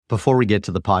Before we get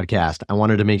to the podcast, I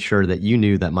wanted to make sure that you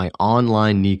knew that my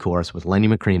online knee course with Lenny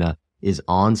Macrina is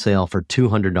on sale for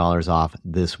 $200 off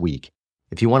this week.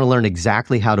 If you want to learn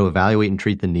exactly how to evaluate and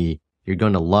treat the knee, you're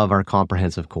going to love our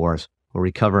comprehensive course where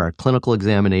we cover our clinical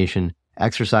examination,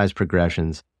 exercise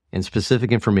progressions, and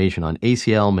specific information on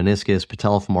ACL, meniscus,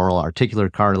 patellofemoral, articular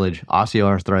cartilage,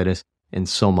 osteoarthritis, and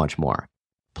so much more.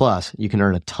 Plus, you can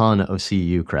earn a ton of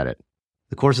CEU credit.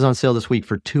 The course is on sale this week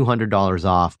for $200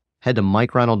 off. Head to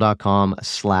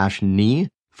MikeReinold.com/knee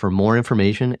for more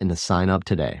information and to sign up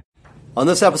today. On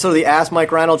this episode of the Ask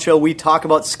Mike Reinold Show, we talk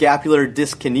about scapular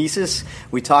dyskinesis,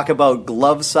 we talk about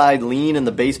glove side lean in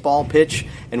the baseball pitch,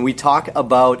 and we talk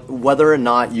about whether or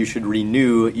not you should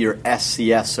renew your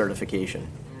SCS certification.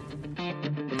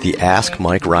 The Ask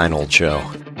Mike Reinold Show.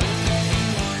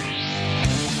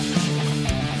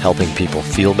 Helping people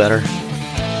feel better,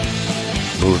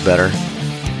 move better,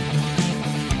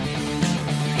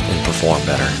 and perform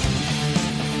better.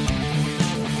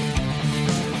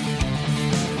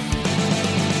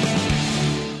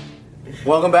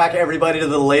 Welcome back, everybody, to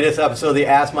the latest episode of the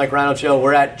Ask Mike Reinold Show.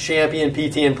 We're at Champion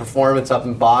PT and Performance up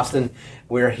in Boston.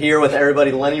 We're here with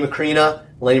everybody, Lenny Macrina,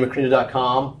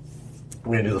 LennyMacrina.com.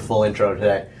 We're going to do the full intro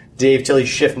today. Dave Tilley,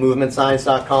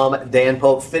 ShiftMovementScience.com, Dan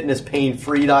Pope,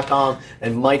 FitnessPainFree.com,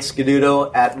 and Mike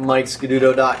Scaduto at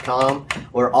MikeScaduto.com.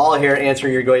 We're all here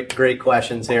answering your great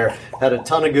questions here. Had a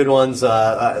ton of good ones.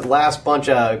 Last bunch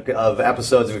of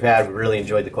episodes we've had, we really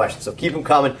enjoyed the questions. So keep them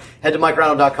coming. Head to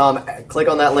MikeReinold.com, click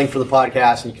on that link for the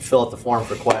podcast, and you can fill out the form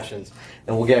for questions.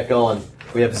 And we'll get going.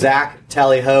 We have Zach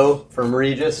Tally-Ho from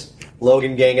Regis,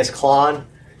 Logan Genghis-Khan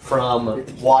from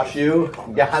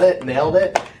WashU. Got it? Nailed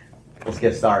it? Let's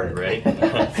get started. Right. All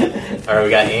right,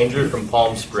 we got Andrew from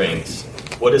Palm Springs.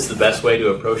 What is the best way to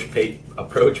approach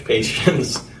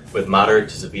patients with moderate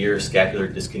to severe scapular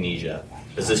dyskinesia?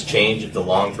 Does this change if the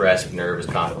long thoracic nerve is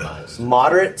compromised?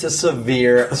 Moderate to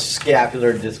severe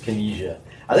scapular dyskinesia.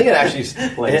 I think it actually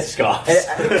I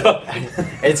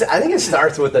think it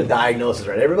starts with the diagnosis,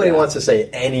 right? Everybody wants to say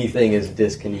anything is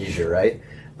dyskinesia, right?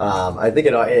 I think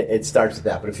it starts with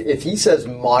that. But if he says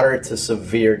moderate to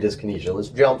severe dyskinesia, let's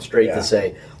jump straight to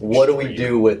say, what do we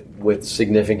do with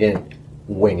significant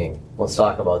winging? Let's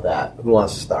talk about that. Who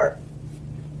wants to start?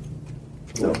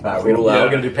 We're going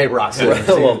to do paper, rock, scissors.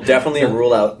 Well, definitely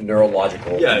rule out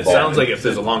neurological. Yeah, it sounds like if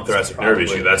there's a long thoracic nerve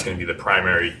issue, that's going to be the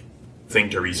primary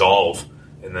thing to resolve.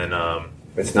 And then, if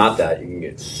it's not that, you can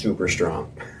get super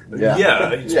strong. Yeah,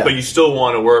 but you still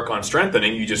want to work on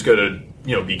strengthening. You just got to,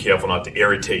 be careful not to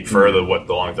irritate further what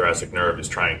the long thoracic nerve is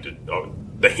trying to,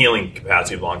 the healing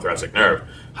capacity of the long thoracic nerve.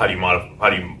 How do you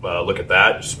look at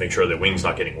that? Just make sure the wing's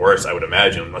not getting worse. I would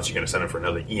imagine, unless you're going to send it for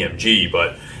another EMG.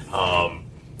 But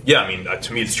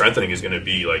to me, strengthening is going to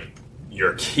be like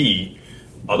your key.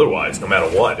 Otherwise, no matter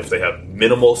what, if they have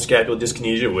minimal scapular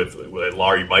dyskinesia, with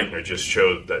Laurie Meitner just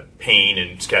showed that pain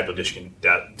and scapular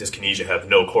dyskinesia have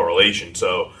no correlation.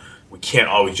 So we can't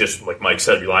always just, like Mike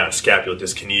said, rely on scapular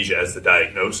dyskinesia as the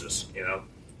diagnosis.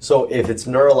 So if it's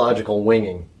neurological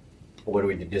winging, what do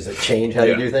we do? Does it change how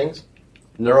you do things?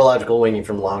 Neurological winging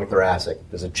from long thoracic,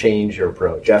 does it change your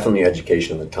approach? Definitely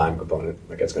education and the time component.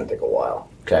 Like, it's going to take a while.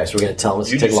 Okay, so we're going to tell them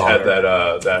it's you going to take longer. You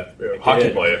just had that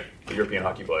hockey player. The European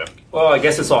hockey player. Well, I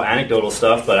guess it's all anecdotal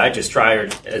stuff, but I just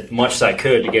tried as much as I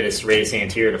could to get his serratus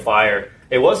anterior to fire.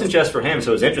 It wasn't just for him,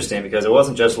 so it was interesting because it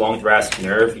wasn't just long thoracic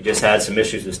nerve. He just had some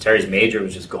issues with teres major,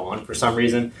 which is gone for some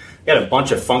reason. He had a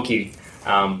bunch of funky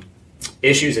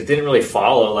issues that didn't really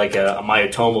follow, like a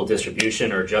myotomal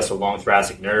distribution or just a long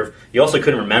thoracic nerve. You also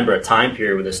couldn't remember a time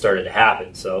period where this started to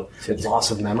happen. So loss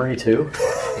of memory too.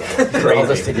 All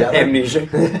this together. Amnesia.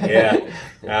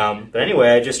 But anyway,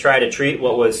 I just tried to treat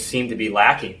what seemed to be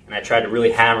lacking, and I tried to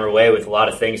really hammer away with a lot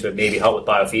of things that maybe help with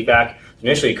biofeedback.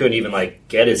 Initially, you couldn't even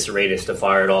get his serratus to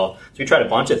fire at all. So we tried a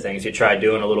bunch of things. We tried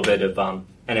doing a little bit of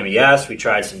NMES. We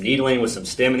tried some needling with some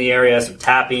stim in the area, some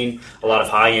tapping, a lot of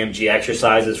high EMG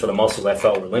exercises for the muscles I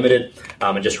felt were limited,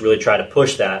 and just really try to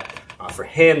push that. For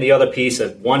him, the other piece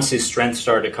of once his strength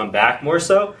started to come back more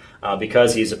so,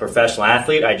 because he's a professional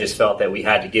athlete, I just felt that we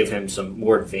had to give him some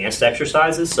more advanced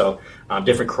exercises. So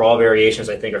different crawl variations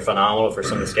I think are phenomenal for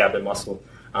some of the scapular muscle,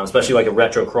 especially like a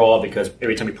retro crawl, because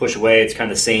every time you push away, it's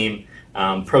kind of the same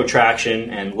protraction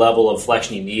and level of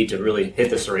flexion you need to really hit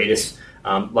the serratus.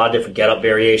 A lot of different get-up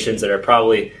variations that are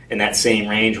probably in that same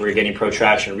range where you're getting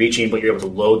protraction and reaching, but you're able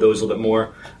to load those a little bit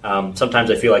more.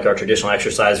 Sometimes I feel like our traditional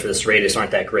exercise for the serratus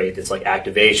aren't that great. It's like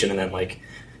activation and then like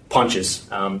punches,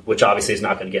 which obviously is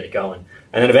not going to get it going.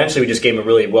 And then eventually we just gave him a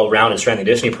really well-rounded strength and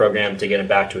conditioning program to get him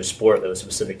back to a sport that was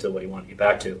specific to what he wanted to get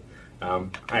back to.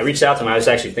 I reached out to him. I was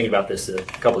actually thinking about this a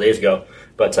couple days ago,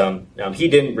 but he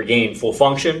didn't regain full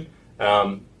function.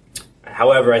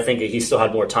 However, I think he still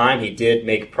had more time. He did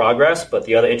make progress, but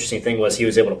the other interesting thing was he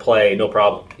was able to play no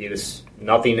problem.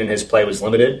 Nothing in his play was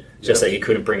limited, just that he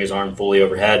couldn't bring his arm fully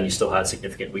overhead, and he still had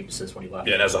significant weaknesses when he left.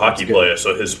 Yeah, and as a hockey player,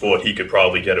 so his sport, he could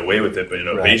probably get away with it, but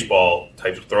baseball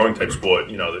type, throwing type sport,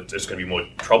 it's going to be more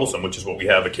troublesome, which is what we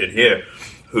have a kid here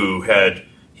who had.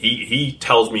 He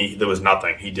tells me there was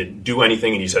nothing. He didn't do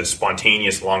anything, and he said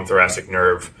spontaneous long thoracic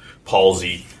nerve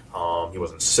palsy. He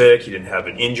wasn't sick. He didn't have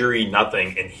an injury,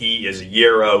 nothing. And he is a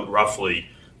year out, roughly,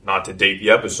 not to date the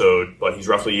episode, but he's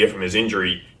roughly a year from his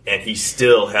injury, and he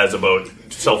still has about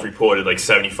self-reported like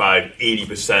 75,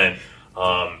 80%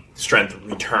 strength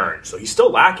return. So he's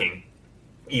still lacking,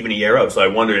 even a year out. So I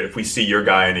wonder if we see your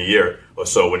guy in a year or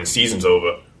so when his season's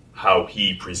over, how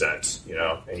he presents,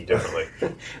 any differently. I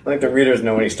think the readers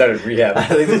know when he started rehab. I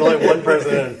think there's only one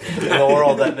person in the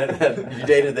world that you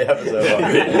dated the episode on.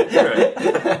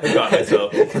 Got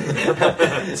myself.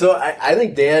 So I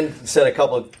think Dan said a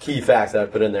couple of key facts that I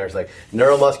put in there. It's like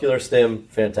neuromuscular stim,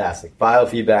 fantastic.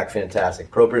 Biofeedback, fantastic.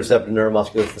 Proprioceptive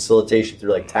neuromuscular facilitation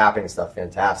through like tapping stuff,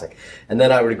 fantastic. And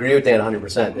then I would agree with Dan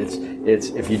 100%. It's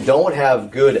if you don't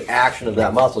have good action of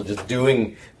that muscle, just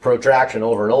doing protraction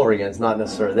over and over again, it's not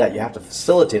necessarily that. You have to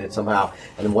facilitate it somehow.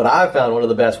 And what I've found one of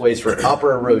the best ways for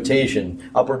upward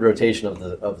rotation of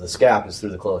the scap is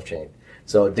through the closed chain.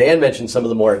 So Dan mentioned some of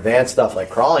the more advanced stuff like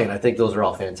crawling, and I think those are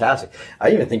all fantastic. I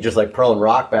even think just like prone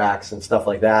rock backs and stuff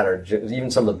like that, or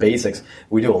even some of the basics,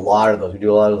 we do a lot of those. We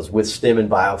do a lot of those with stim and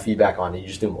biofeedback on it. You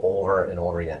just do them over and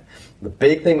over again. The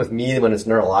big thing with me when it's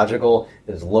neurological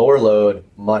is lower load,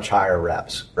 much higher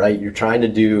reps, right? You're trying to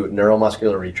do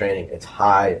neuromuscular retraining. It's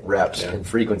high reps and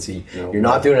frequency. You're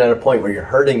not doing it at a point where you're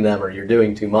hurting them or you're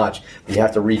doing too much, but you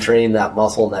have to retrain that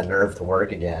muscle and that nerve to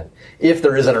work again. If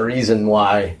there isn't a reason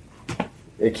why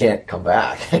it can't come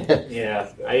back. Yeah,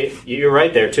 you're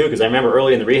right there too, because I remember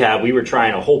early in the rehab we were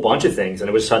trying a whole bunch of things, and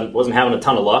it wasn't having a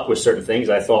ton of luck with certain things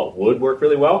I thought would work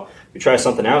really well. We try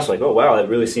something else, like, oh wow, that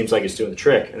really seems like it's doing the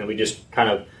trick, and then we just kind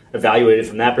of evaluated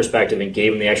from that perspective and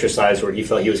gave him the exercise where he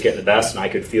felt he was getting the best, and I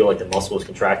could feel like the muscle was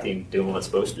contracting, doing what it's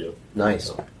supposed to do.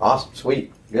 Nice, awesome,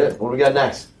 sweet, good. What do we got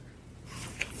next?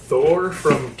 Thor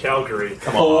from Calgary.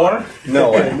 Come on.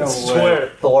 No way. No swear.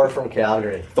 Thor from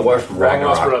Calgary. Thor from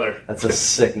Ragnar's Ragnarok. brother. That's a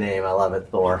sick name. I love it,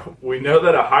 Thor. We know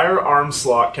that a higher arm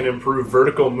slot can improve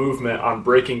vertical movement on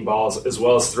breaking balls as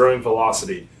well as throwing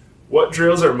velocity. What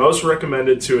drills are most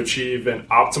recommended to achieve an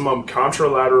optimum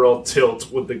contralateral tilt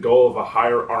with the goal of a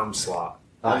higher arm slot?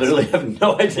 I literally have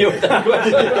no idea what that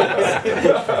question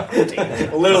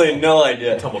is. Literally no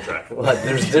idea. Tumble track. Well,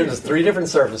 there's 3 different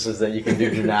surfaces that you can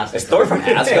do gymnastics. Is Thor from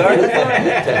Asgard?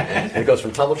 It goes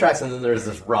from tumble tracks, and then there's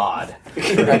this rod.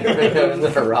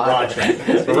 Rod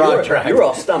track. You were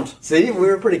all stumped. See, we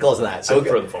were pretty close to that. So, I'd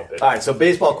throw the phone pit. all right, so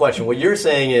baseball question. What you're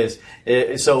saying is,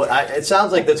 it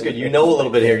sounds like that's good. You know a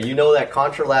little bit here. You know that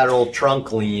contralateral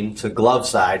trunk lean to glove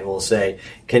side, we'll say,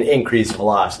 can increase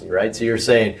velocity, right? So you're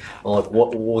saying, well,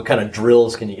 what kind of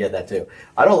drills can you get that to?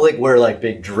 I don't think we're like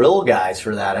big drill guys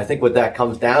for that. I think what that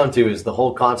comes down to is the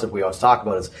whole concept we always talk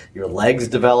about is your legs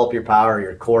develop your power,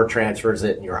 your core transfers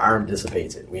it, and your arm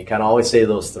dissipates it. We kind of always say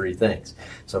those 3 things.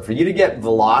 So for you to get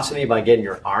velocity by getting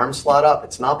your arm slot up,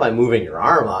 it's not by moving your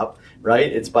arm up,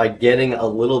 right? It's by getting a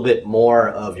little bit more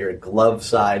of your glove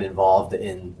side involved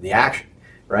in the action.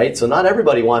 Right? So not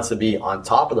everybody wants to be on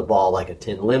top of the ball like a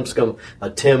Tim Lincecum.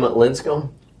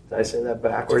 Did I say that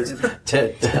backwards? A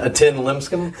Tim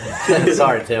Lincecum?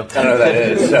 Sorry, Tim. I don't know what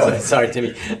that is. Sorry, Timmy.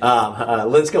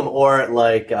 Lincecum or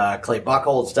like Clay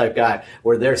Buchholz type guy,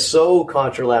 where they're so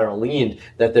contralateral leaned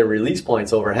that their release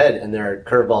points overhead and their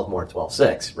curveball's more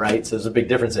 12-6, right? So there's a big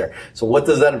difference there. So what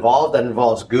does that involve? That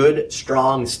involves good,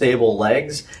 strong, stable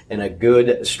legs and a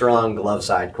good, strong glove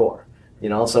side core.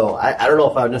 So I don't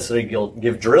know if I would necessarily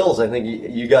give drills. I think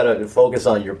you got to focus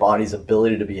on your body's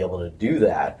ability to be able to do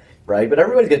that, right? But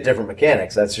everybody's got different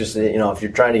mechanics. That's just, if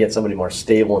you're trying to get somebody more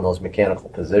stable in those mechanical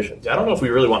positions. I don't know if we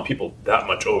really want people that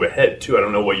much overhead, too. I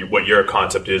don't know what your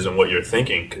concept is and what you're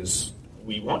thinking, because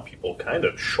we want people kind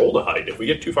of shoulder height. If we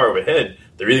get too far overhead,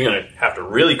 they're either going to have to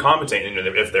really compensate, and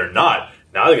if they're not,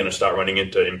 now they're going to start running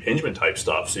into impingement type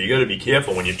stuff. So you got to be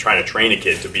careful when you're trying to train a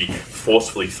kid to be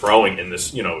forcefully throwing in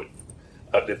this,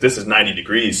 if this is 90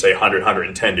 degrees, say 100,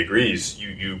 110 degrees,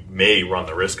 you may run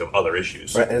the risk of other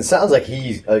issues. Right, and it sounds like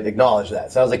he acknowledged that.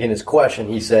 It sounds like in his question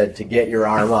he said to get your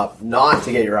arm up, not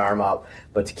to get your arm up,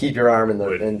 but to keep your arm in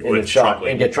the shot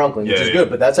and get trunkling, which is good.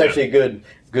 But that's actually a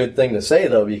good thing to say,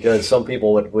 though, because some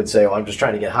people would say, well, I'm just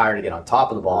trying to get higher to get on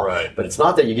top of the ball. Right. But it's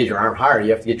not that you get your arm higher.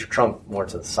 You have to get your trunk more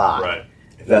to the side. Right.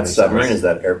 If that's submarine, is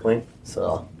that airplane?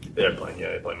 So Airplane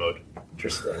mode.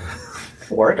 interesting.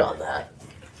 Work on that.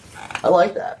 I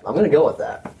like that. I'm going to go with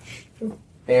that.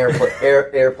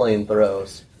 Airplane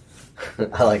throws.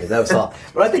 I like it. That was all.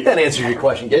 But I think that answers your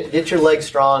question. Get your legs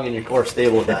strong and your core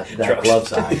stable with that glove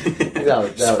side.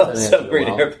 That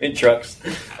Submarine airplane trucks.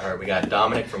 All right, we got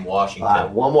Dominic from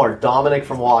Washington. One more. Dominic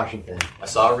from Washington. I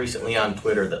saw recently on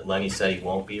Twitter that Lenny said he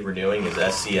won't be renewing his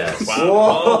SCS.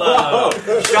 Wow.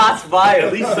 Shots fired.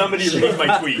 At least somebody reads my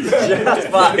tweets. Shots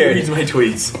fired. Reads my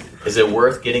tweets. Is it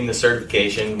worth getting the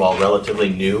certification while relatively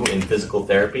new in physical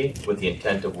therapy with the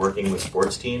intent of working with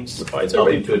sports teams,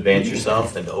 helping to advance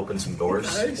yourself and to open some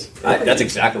doors? That's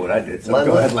exactly what I did. So Len,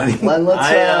 go ahead, Lenny. Len,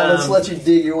 let's let you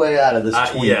dig your way out of this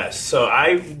tweet. Yes. So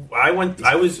I went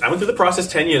through the process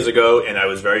 10 years ago, and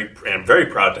I'm very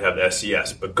proud to have the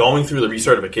SCS. But going through the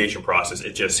recertification process,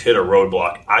 it just hit a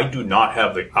roadblock. I do not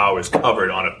have the hours covered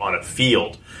on a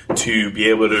field to be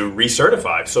able to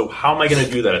recertify. So how am I going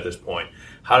to do that at this point?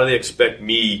 How do they expect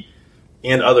me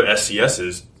and other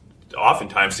SCSs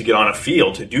oftentimes to get on a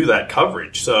field to do that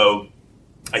coverage? So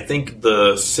I think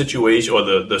the situation or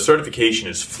the certification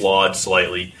is flawed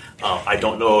slightly. I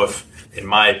don't know if, in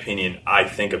my opinion, I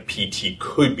think a PT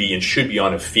could be and should be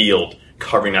on a field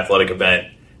covering an athletic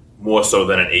event more so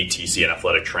than an ATC, an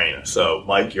athletic trainer. So,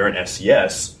 Mike, you're an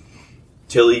SCS.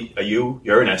 Tilly,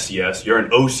 you're an SCS. You're an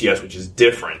OCS, which is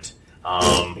different.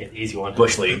 Easy one.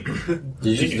 Bush League. Did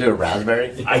you just do a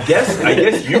raspberry? I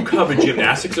guess you cover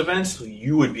gymnastics events, so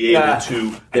you would be able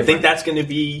to. I think that's going to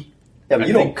be. Yeah, but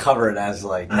you don't cover it as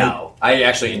like... No. I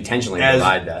actually intentionally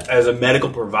provide that. As a medical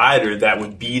provider that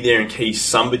would be there in case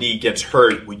somebody gets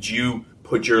hurt, would you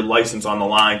put your license on the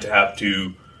line to have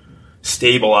to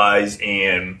stabilize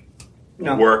and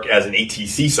work as an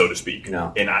ATC, so to speak?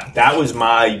 No. And that was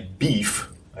my beef.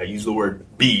 I use the word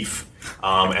beef.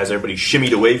 As everybody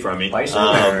shimmied away from me.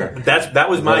 That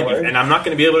was my beef. And I'm not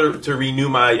going to be able to renew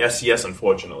my SCS,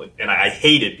 unfortunately. And I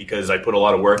hate it because I put a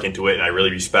lot of work into it, and I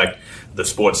really respect the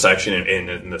sports section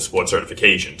and the sports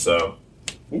certification. So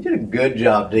you did a good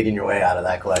job digging your way out of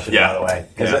that question, by the way.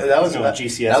 Because that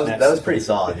was pretty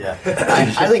solid, yeah.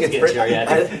 I think it's pretty...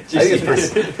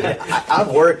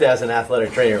 I've worked as an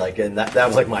athletic trainer, and that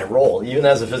was like my role. Even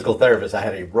as a physical therapist, I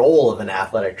had a role of an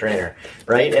athletic trainer,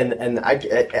 right? And I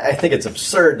think it's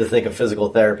absurd to think a physical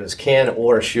therapist can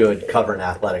or should cover an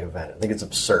athletic event. I think it's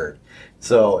absurd.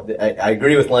 So I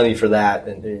agree with Lenny for that,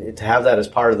 and to have that as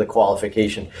part of the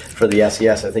qualification for the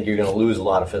SES, I think you're going to lose a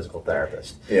lot of physical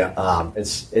therapists. Yeah,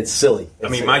 it's silly.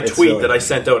 My tweet that I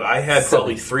sent out, I had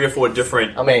probably 3 or 4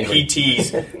 different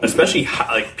PTs, especially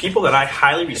people that I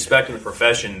highly respect in the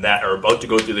profession that are about to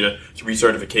go through the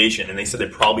recertification, and they said they're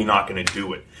probably not going to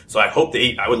do it. So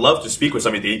I would love to speak with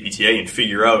somebody at the APTA and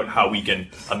figure out how we can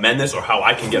amend this or how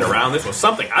I can get around this or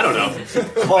something. I don't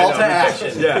know. Call to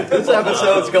action. Yeah, this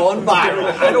episode's going viral.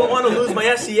 I don't want to lose my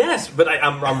SCS, but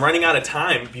I'm running out of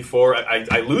time before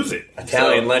I lose it.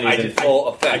 Italian Lenny's in full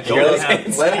effect.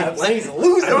 Lenny's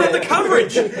losing. I don't have the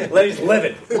coverage. Lenny's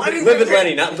livid. Livid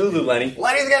Lenny, not Lulu Lenny.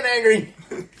 Lenny's getting angry.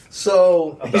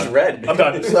 So he's red. I'm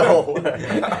done. So,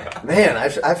 man,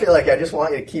 I feel like I just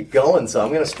want you to keep going. So I'm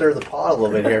going to stir the pot a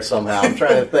little bit here somehow. I'm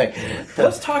trying to think.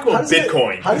 Let's talk about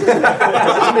Bitcoin. How does this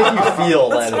make you feel,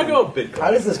 Let's Lenny? talk about Bitcoin.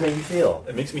 How does this make you feel?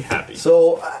 It makes me happy.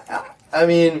 So, I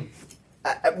mean,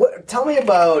 tell me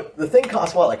about the thing.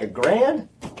 Costs what, like $1,000?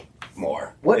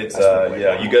 More. What? It's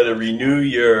you got to renew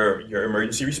your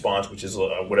emergency response, which is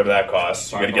whatever that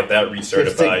costs. You got to get that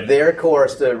recertified. Take their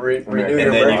course to renew your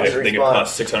and emergency then it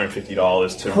costs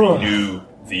 $650 to renew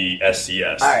the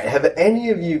SCS. All right. Have any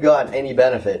of you gotten any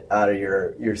benefit out of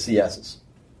your CSs? Yes.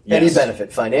 Any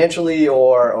benefit financially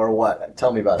or what?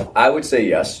 Tell me about it. I would say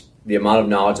yes. The amount of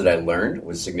knowledge that I learned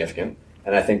was significant,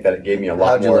 and I think that it gave me a lot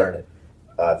How'd more. you learn it?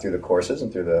 Through the courses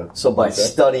and through the... So by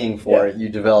studying for it, you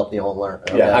developed the whole learn.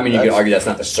 Okay. Yeah, I mean, you could argue that's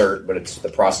not the cert, but it's the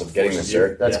process of getting the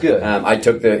cert. That's good. I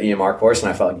took the EMR course, and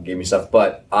I felt like it gave me stuff.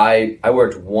 But I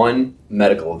worked one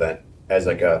medical event as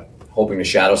hoping to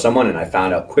shadow someone, and I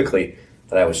found out quickly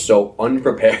that I was so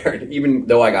unprepared. Even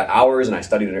though I got hours and I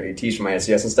studied under ATs for my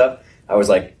SCS and stuff, I was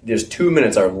like, there's 2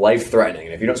 minutes are life-threatening.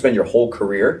 And if you don't spend your whole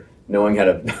career knowing how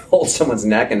to hold someone's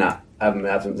neck and not have them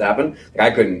happen,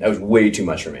 I couldn't. That was way too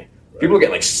much for me. People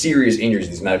get serious injuries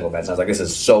in these medical events. And I was like, this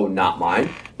is so not mine.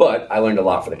 But I learned a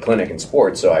lot for the clinic and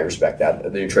sports, so I respect that.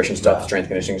 The nutrition stuff, the strength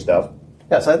conditioning stuff.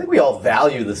 Yeah, so I think we all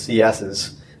value the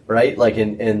CSs, right? Like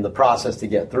in the process to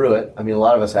get through it. I mean, a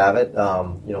lot of us have it.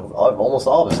 Almost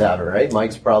all of us have it, right?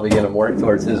 Mike's probably going to work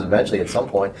towards his eventually at some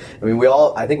point. I mean,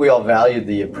 I think we all valued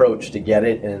the approach to get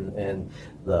it and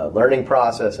the learning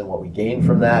process and what we gained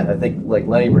from that. I think, like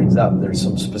Lenny brings up, there's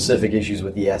some specific issues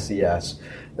with the SCS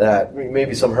that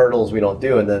maybe some hurdles we don't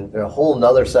do, and then a whole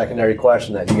nother secondary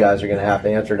question that you guys are going to have to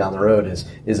answer down the road is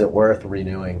it worth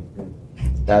renewing?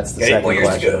 That's the second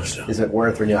question. Is it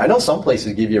worth renewing? I know some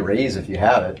places give you a raise if you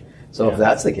have it. So if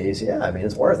that's the case, I mean,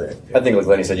 it's worth it. I think, like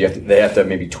Lenny said, they have to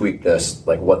maybe tweak this,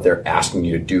 like what they're asking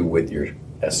you to do with your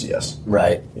SCS.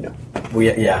 Right.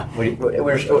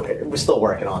 We're still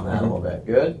working on that a little bit.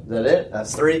 Good. Is that it?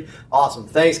 That's 3. Awesome.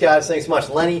 Thanks, guys. Thanks so much,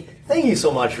 Lenny. Thank you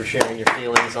so much for sharing your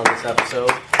feelings on this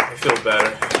episode. I feel better.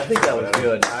 I think that was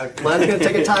good. Len's gonna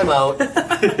take a timeout.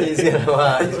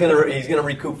 He's gonna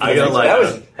recoup.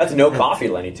 That's no coffee,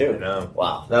 Lenny, too. No.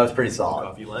 Wow, that was pretty solid.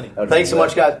 Coffee, Lenny. Thanks so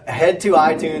much, guys. Head to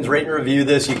iTunes, rate and review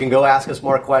this. You can go ask us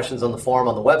more questions on the forum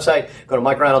on the website. Go to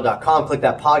MikeReinold.com, click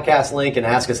that podcast link, and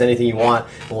ask us anything you want.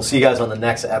 And we'll see you guys on the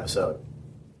next episode.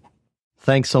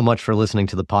 Thanks so much for listening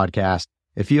to the podcast.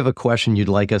 If you have a question you'd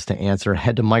like us to answer,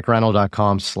 head to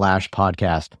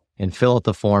MikeReinold.com/podcast and fill out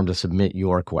the form to submit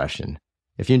your question.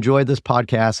 If you enjoyed this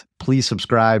podcast, please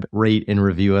subscribe, rate, and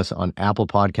review us on Apple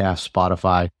Podcasts,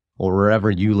 Spotify, or wherever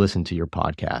you listen to your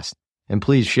podcast. And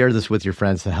please share this with your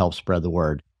friends to help spread the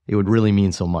word. It would really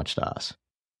mean so much to us.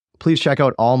 Please check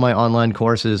out all my online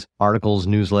courses, articles,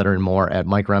 newsletter, and more at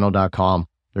MikeReinold.com.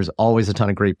 There's always a ton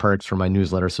of great perks for my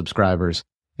newsletter subscribers.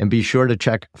 And be sure to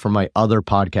check for my other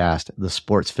podcast, the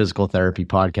Sports Physical Therapy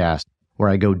Podcast, where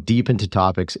I go deep into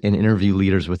topics and interview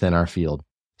leaders within our field.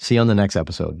 See you on the next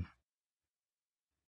episode.